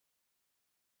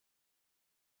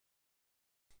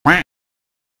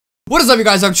What is up, you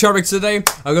guys? I'm Charmx. Today I'm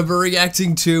going to be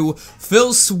reacting to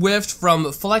Phil Swift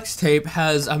from Flex Tape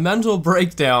has a mental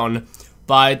breakdown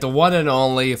by the one and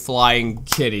only Flying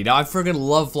Kitty. Now, I freaking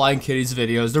love Flying Kitty's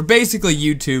videos. They're basically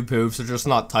YouTube poops. They're just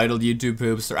not titled YouTube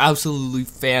poops. They're absolutely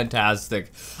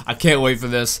fantastic. I can't wait for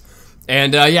this.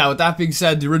 And yeah, with that being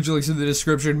said, the original link's in the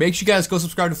description. Make sure you guys go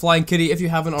subscribe to Flying Kitty if you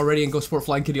haven't already, and go support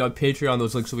Flying Kitty on Patreon.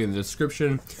 Those links will be in the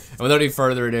description. And without any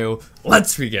further ado,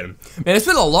 let's begin. Man, it's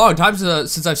been a long time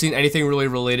since I've seen anything really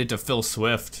related to Phil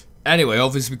Swift. Anyway,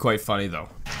 hopefully this will be quite funny though.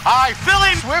 Hi,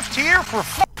 Philly Swift here for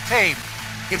Flex Tape.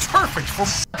 It's perfect for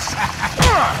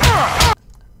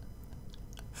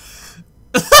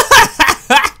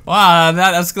Wow,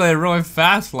 that escalated really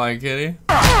fast, Flying Kitty.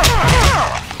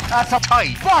 That's a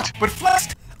tight, but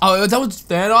Flex. Oh, that was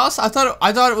Thanos? I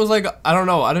thought it was like, I don't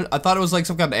know. I thought it was like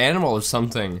some kind of animal or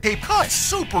something. Tape cut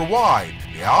super wide.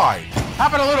 Yeah,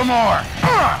 have it a little more.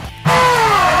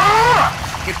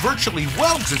 It virtually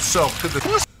welds itself to the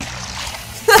pussy.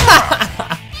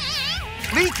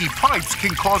 Leaky pipes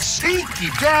can cause stinky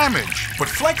damage, but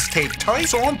Flex Tape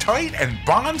ties on tight and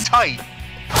bonds tight.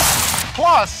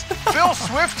 Plus, Phil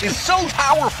Swift is so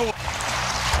powerful.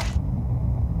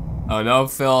 Oh no,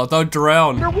 Phil, don't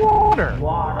drown. Underwater.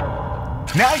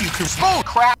 Now you can smoke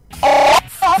crap.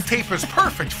 Flex Tape is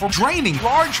perfect for draining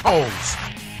large holes.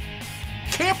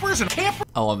 Campers and campers.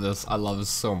 I love this. I love this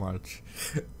so much.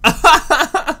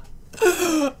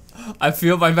 I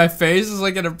feel my face is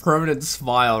like in a permanent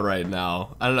smile right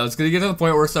now. I don't know. It's gonna get to the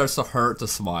point where it starts to hurt to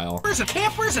smile.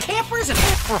 Campers and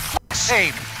for Flex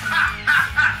Tape.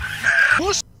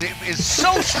 Pussy is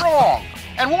so strong,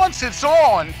 and once it's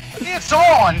on, it's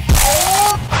on.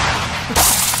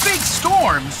 Big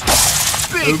storms,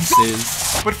 big.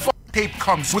 Oopsies. But Flex Tape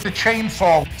comes with a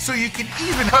chainsaw, so you can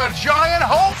even cut giant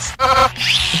holes.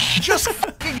 Just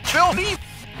fucking kill me.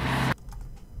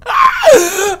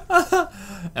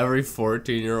 Every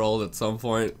 14-year-old at some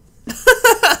point.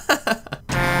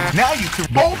 Now you can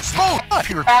bolt smoke up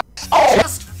your ass.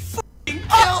 Just fucking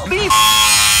kill me.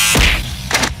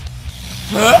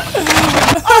 I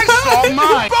saw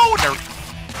my boner.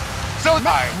 So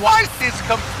my wife is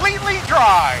completely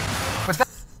dry. But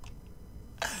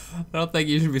I don't think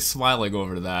you should be smiling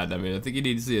over that. I mean, I think you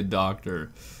need to see a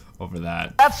doctor over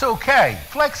that. that's okay.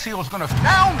 Flex Seal's gonna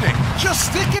pound it.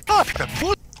 Just stick it up the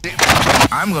pussy.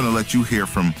 I'm going to let you hear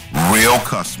from real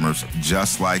customers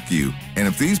just like you. And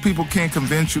if these people can't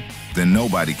convince you, then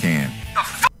nobody can. The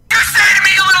f*** you say to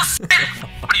me, you little shit?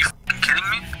 What, are you f***ing kidding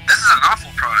me? This is an awful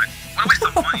product. What a waste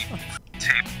of money.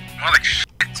 Tape. More like shit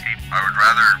tape. I would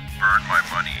rather burn my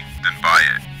money than buy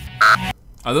it.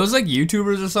 Are those like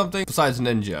YouTubers or something? Besides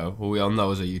Ninja, who we all know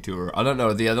is a YouTuber. I don't know,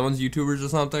 are the other ones YouTubers or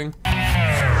something?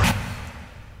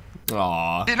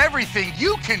 Aww. And everything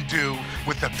you can do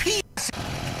with the PS.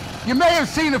 You may have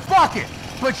seen it fuck it,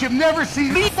 but you've never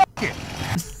seen me fuck it.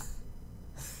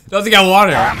 Don't think I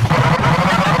want it.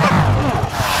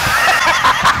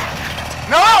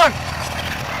 No!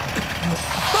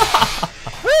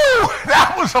 Woo!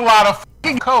 That was a lot of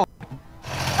fucking code.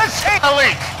 Let's take a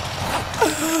leak.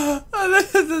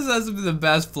 This has to be the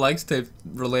best Flex Tape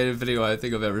related video I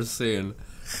think I've ever seen.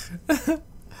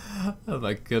 Oh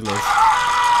my goodness.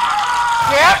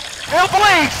 Yeah, it'll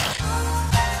bleed.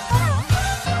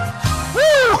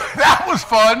 Woo! That was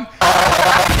fun.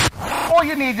 All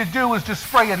you need to do is just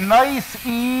spray a nice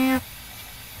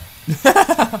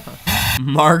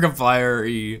Markiplier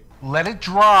E. Let it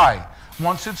dry.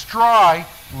 Once it's dry,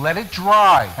 let it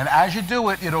dry. And as you do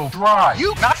it, it'll dry.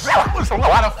 That was a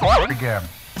lot of fun again.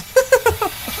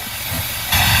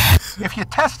 If you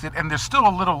test it and there's still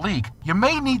a little leak, you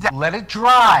may need to let it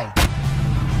dry.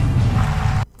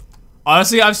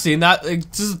 Honestly, I've seen that.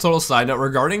 Like, just a total side note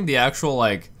regarding the actual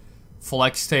like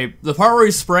Flex Tape, the part where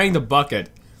he's spraying the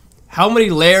bucket. How many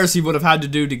layers he would have had to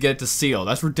do to get it to seal?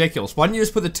 That's ridiculous. Why don't you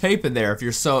just put the tape in there if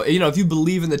you're so, you know, if you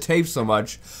believe in the tape so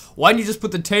much? Why don't you just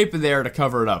put the tape in there to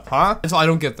cover it up, huh? So I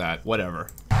don't get that. Whatever.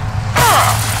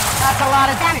 That's a lot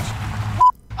of damage.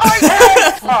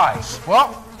 Nice.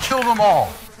 Well, kill them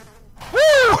all.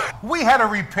 Woo! We had to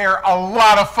repair a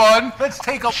lot of fun. Let's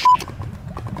take a.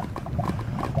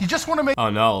 You just want to make.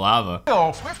 Oh no, lava.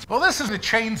 Well, this is a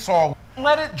chainsaw.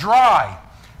 Let it dry.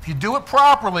 If you do it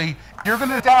properly, you're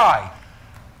gonna die.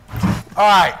 All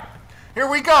right, here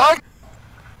we go.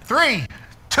 3,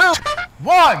 2,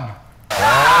 1.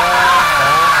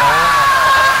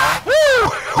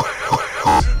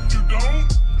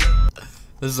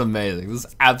 This is amazing. This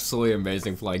is absolutely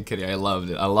amazing, Flying Kitty. I loved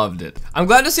it. I loved it. I'm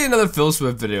glad to see another Phil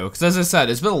Swift video, because as I said,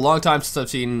 it's been a long time since I've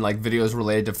seen like videos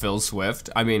related to Phil Swift.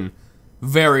 I mean,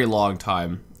 very long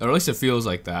time. Or at least it feels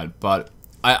like that. But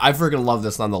I freaking love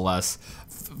this nonetheless.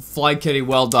 Flying Kitty,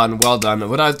 well done, well done.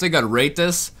 What I think I'd rate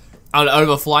this, out of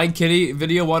a Flying Kitty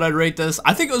video, what I'd rate this,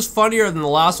 I think it was funnier than the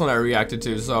last one I reacted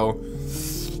to, so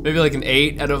maybe like an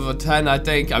 8 out of a 10, I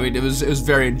think. I mean, it was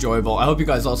very enjoyable. I hope you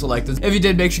guys also liked this. If you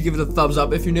did, make sure you give it a thumbs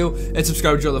up if you're new, and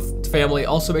subscribe to the family.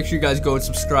 Also, make sure you guys go and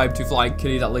subscribe to Flying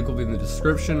Kitty. That link will be in the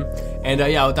description. And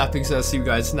yeah, with that being said, I'll see you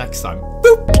guys next time.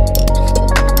 Boop!